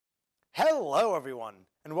Hello everyone,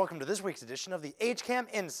 and welcome to this week's edition of the HCAM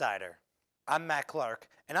Insider. I'm Matt Clark,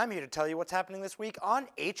 and I'm here to tell you what's happening this week on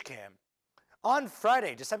HCAM. On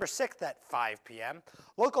Friday, December 6th at 5 p.m.,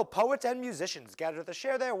 local poets and musicians gather to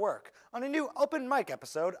share their work on a new open mic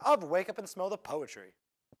episode of Wake Up and Smell the Poetry.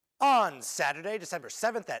 On Saturday, December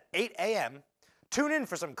 7th at 8 a.m., tune in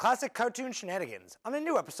for some classic cartoon shenanigans on a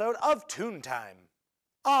new episode of Toon Time.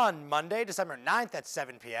 On Monday, December 9th at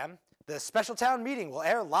 7 p.m., the Special Town Meeting will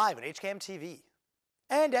air live on HCAM TV.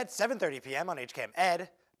 And at 7:30 p.m. on HCAM Ed,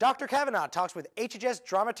 Dr. Kavanaugh talks with HHS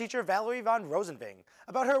drama teacher Valerie von Rosenving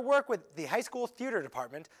about her work with the high school theater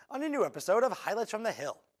department on a new episode of Highlights from the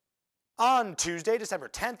Hill. On Tuesday, December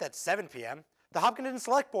 10th at 7 p.m., the Hopkinton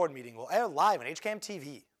Select Board meeting will air live on HCAM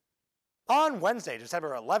TV. On Wednesday,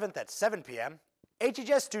 December 11th at 7 p.m.,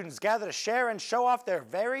 HHS students gather to share and show off their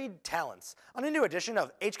varied talents on a new edition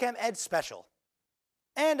of HCAM Ed Special.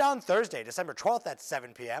 And on Thursday, December 12th at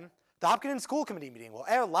 7 p.m., the Hopkinton School Committee meeting will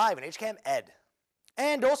air live on HCAM Ed.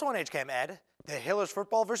 And also on HCAM Ed, the Hillers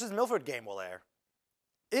football versus Milford game will air.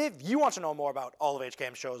 If you want to know more about all of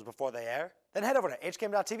HCAM shows before they air, then head over to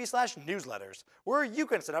hcam.tv/newsletters, where you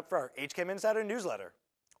can sign up for our HCAM Insider newsletter.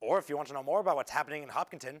 Or if you want to know more about what's happening in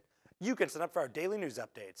Hopkinton, you can sign up for our daily news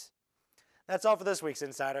updates. That's all for this week's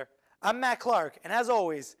Insider. I'm Matt Clark, and as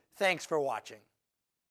always, thanks for watching.